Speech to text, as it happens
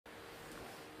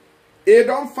it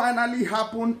don't finally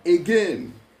happen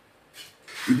again.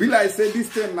 It be like say this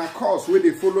thing na cause where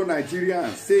they follow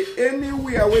Nigerians. Say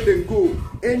anywhere where they go,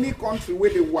 any country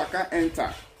where they waka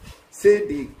enter,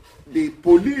 say the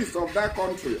police of that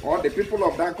country or the people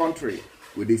of that country,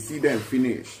 where they see them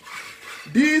finish.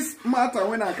 This matter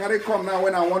when I carry come now,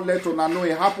 when I want let you know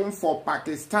it happened for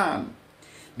Pakistan.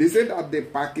 They say that the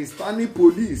Pakistani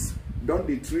police don't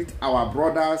they treat our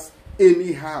brothers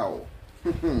anyhow.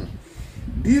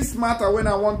 This matter when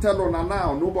I want tell on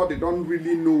now, nobody don't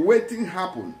really know wetin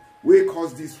happen. We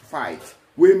cause this fight.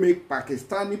 We make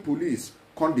Pakistani police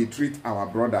can't they treat our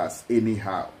brothers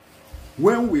anyhow.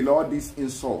 When will all this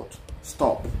insult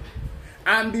stop?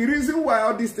 And the reason why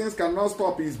all these things cannot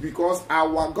stop is because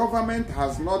our government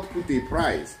has not put a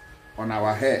price on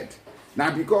our head.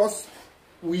 Now because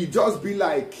we just be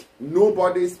like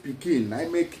nobody speaking. I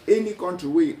make any country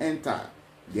we enter,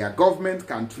 their government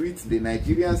can treat the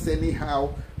Nigerians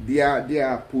anyhow.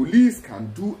 Their police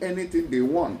can do anything they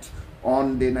want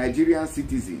on the Nigerian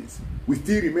citizens. We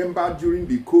still remember during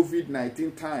the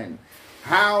COVID-19 time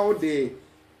how the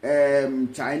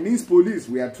Chinese police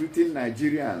were treating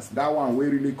Nigerians. That one will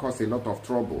really cause a lot of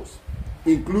troubles,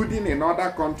 including in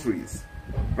other countries.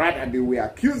 Rather, they were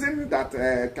accusing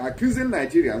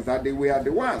Nigerians that they were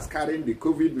the ones carrying the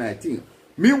COVID-19.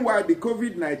 Meanwhile, the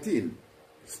COVID-19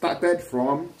 started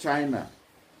from China.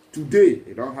 Today,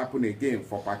 it don't happen again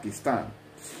for Pakistan.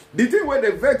 The thing where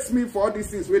they vex me for all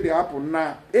these things where they happen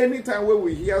now, anytime where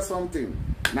we hear something,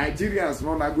 Nigerians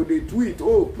no go they tweet,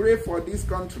 oh, pray for this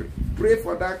country, pray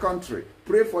for that country,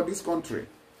 pray for this country.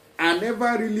 I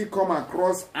never really come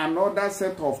across another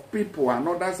set of people,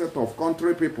 another set of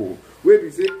country people, where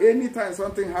we say anytime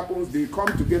something happens, they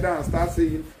come together and start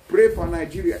saying, pray for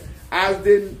Nigeria. As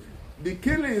the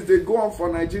killings they go on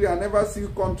for Nigeria, I never see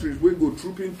countries where go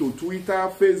trooping to Twitter,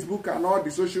 Facebook, and all the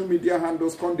social media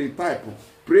handles come they type,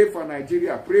 pray for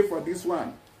Nigeria, pray for this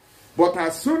one. But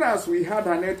as soon as we had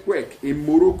an earthquake in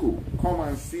Morocco, come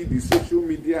and see the social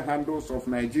media handles of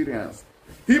Nigerians.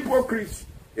 Hypocrites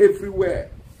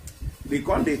everywhere. They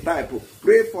come they type,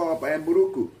 pray for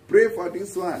Morocco, pray for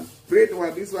this one, pray for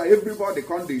this one. Everybody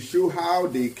come they show how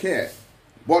they care.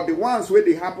 But the ones where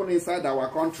they happen inside our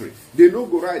country, they no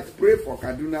go right, pray for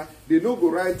Kaduna, they no go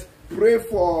right, pray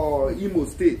for Imo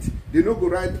State, they no go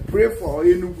right, pray for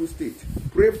Enugu State,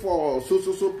 pray for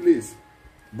so place.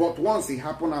 But once it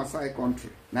happen outside country,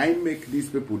 now it make these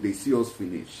people, they see us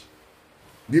finish.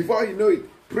 Before you know it,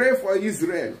 pray for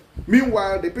Israel.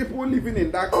 Meanwhile, the people living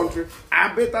in that country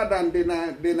are better than the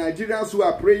Nigerians who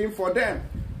are praying for them.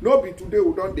 No be today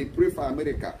we don't they pray for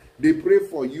America. They pray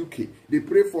for UK. They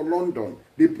pray for London.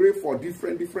 They pray for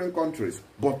different countries.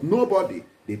 But nobody,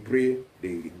 they pray,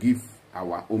 they give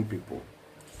our own people.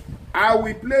 I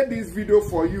will play this video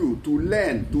for you to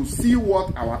learn, to see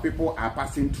what our people are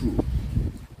passing through.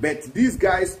 But these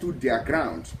guys stood their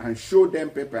ground and showed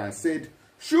them paper and said,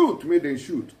 shoot, may they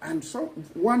shoot. And so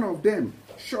one of them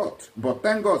shot. But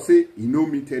thank God say he no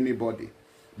meet anybody.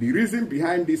 The reason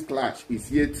behind this clash is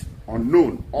yet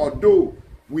unknown. Although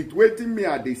with waiting me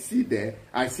they see there,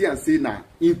 I see and say now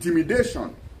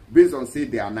intimidation based on say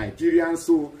they are Nigerians,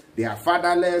 so they are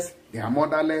fatherless, they are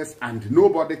motherless, and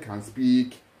nobody can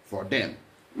speak for them.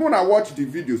 I'm gonna watch the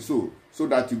video so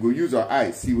that you go use your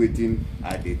eyes, see waiting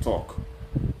as they talk.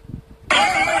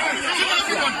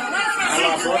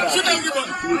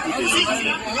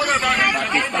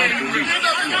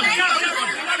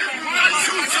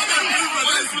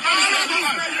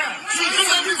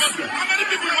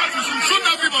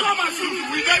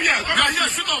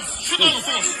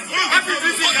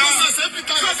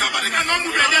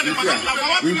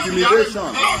 Intimidation.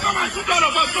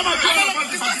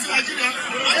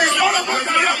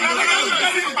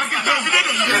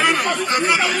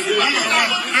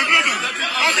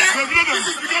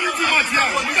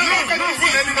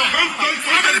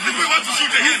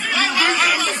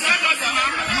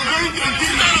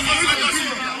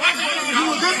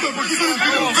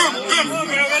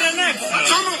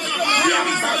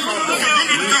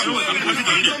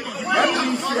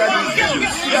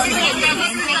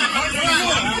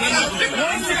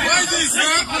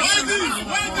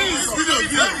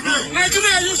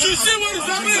 Nigeria, you should see what is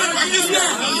happening in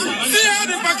Pakistan. See how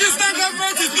the Pakistan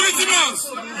government is treating us.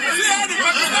 See how the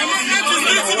Pakistan government is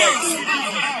treating us.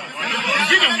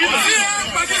 See how the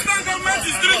Pakistan government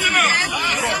is treating us.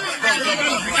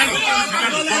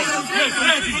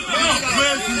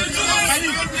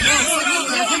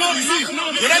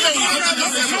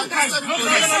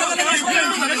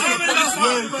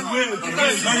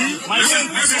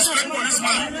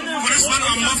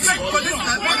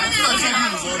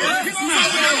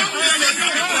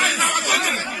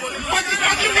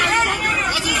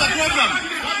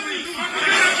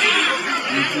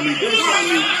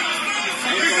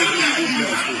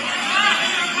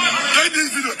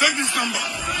 stand by.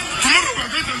 Tomorrow we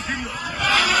are going to Nigeria.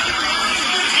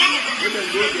 We can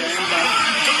go there and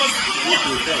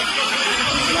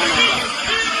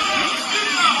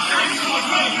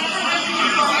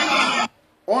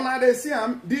Ona dey see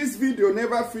this video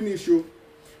never finish you.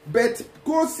 But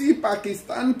go see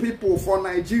Pakistan people for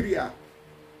Nigeria.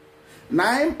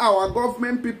 Now our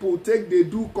government people take they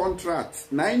do contracts.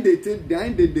 Now they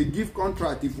give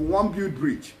contract if we want build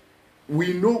bridge.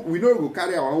 We know we go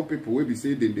carry our own people. We be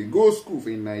say they go school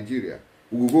in Nigeria.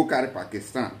 We will go carry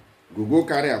Pakistan. We go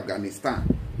carry Afghanistan.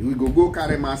 We go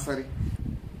carry Masari.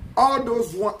 All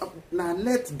those one now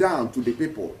let down to the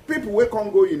people. People wey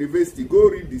can't go university go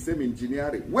read the same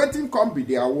engineering. Waiting come be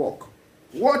their work.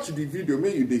 Watch the video,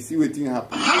 make you they see wetin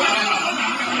happen.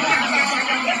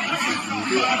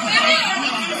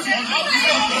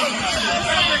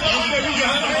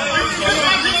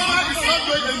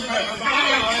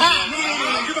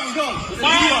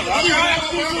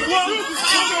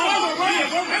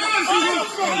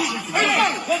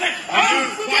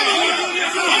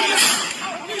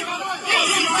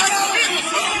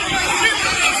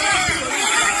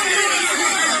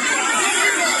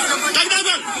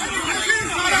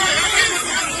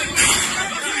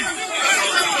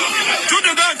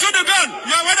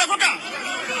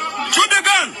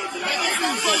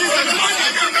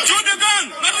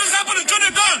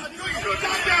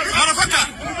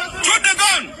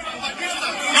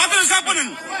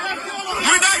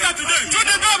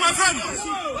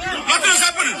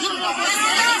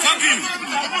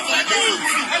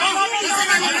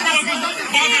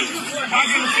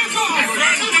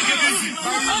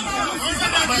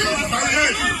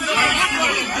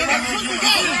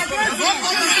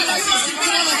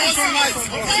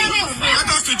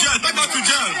 Take us to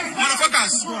jail,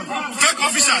 motherfuckers, fake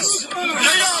officers.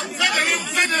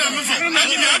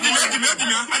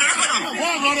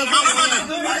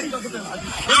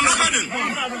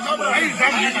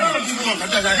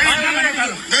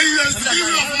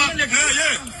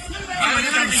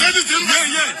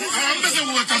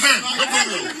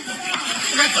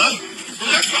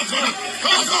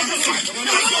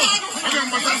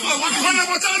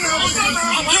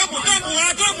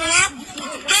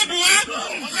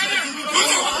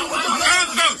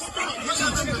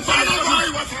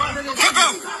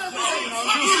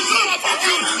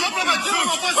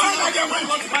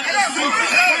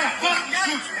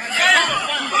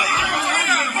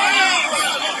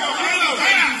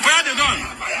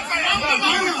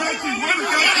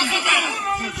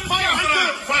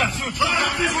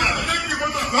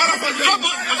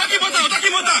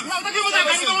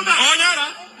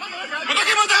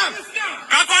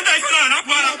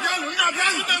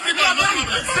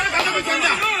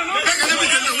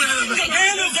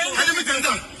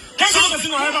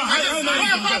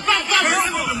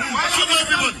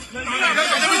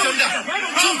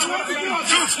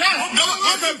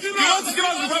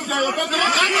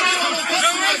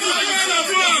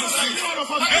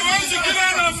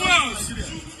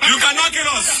 You cannot kill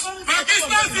us.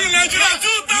 Pakistanis in Nigeria,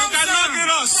 2,000. You cannot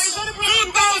kill us.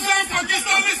 2,000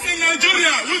 Pakistanis in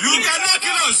Nigeria. You cannot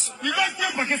kill us. You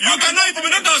cannot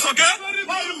intimidate us, okay?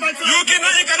 You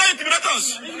cannot intimidate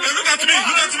us. Hey, look at me.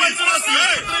 Look at me.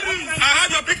 Hey, I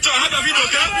have your picture. I have your video,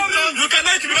 okay? You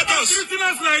cannot intimidate us. Don't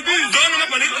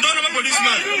number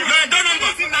policeman. Hey, don't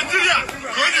number. Nigeria.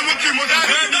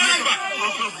 Hey, don't number.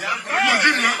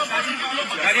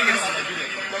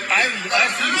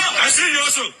 I see you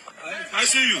also. I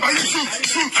see you. I see you.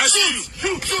 I see you.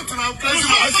 Shoot now. I see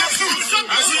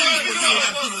you.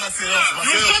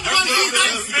 You shot one, 2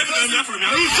 times.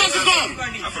 You shot the gun.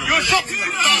 You shot the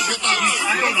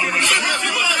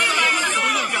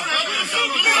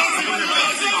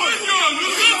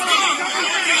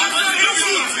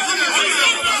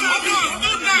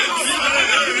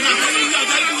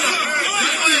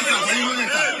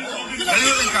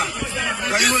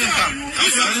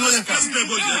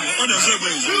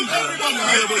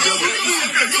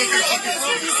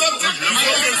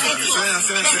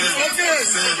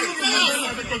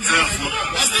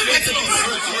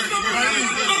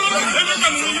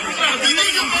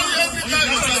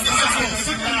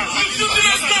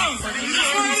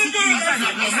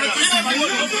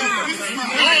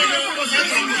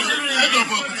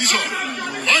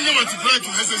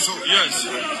Yes.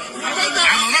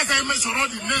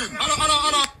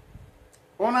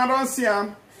 Una don't see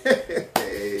him.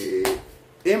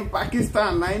 In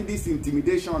Pakistan, now this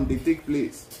intimidation they take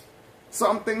place.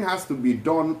 Something has to be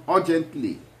done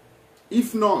urgently.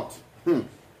 If not,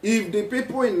 if the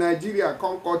people in Nigeria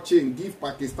can't cut chain, give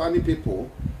Pakistani people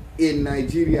in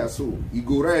Nigeria so, he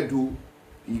go redo.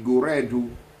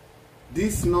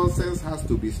 This nonsense has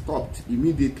to be stopped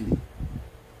immediately.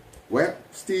 Well,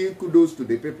 still kudos to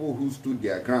the people who stood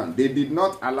their ground. They did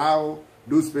not allow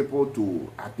those people to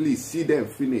at least see them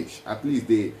finish. At least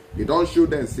they don't show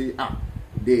them, say,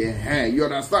 you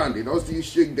understand? They don't still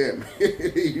shake them.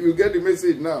 You get the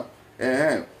message now.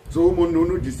 So,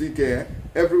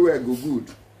 everywhere go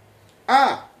good.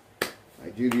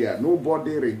 Nigeria,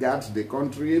 nobody regards the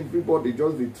country. Everybody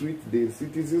just they treat the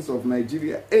citizens of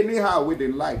Nigeria anyhow where they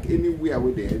like, anywhere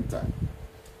where they enter.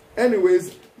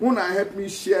 Anyways, Muna help me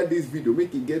share this video,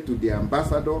 make it get to the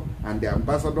ambassador and the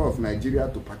ambassador of Nigeria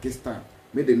to Pakistan.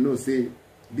 Make them know, say,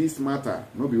 this matter,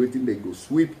 not be waiting, they go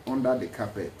sweep under the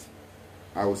carpet.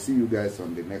 I will see you guys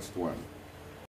on the next one.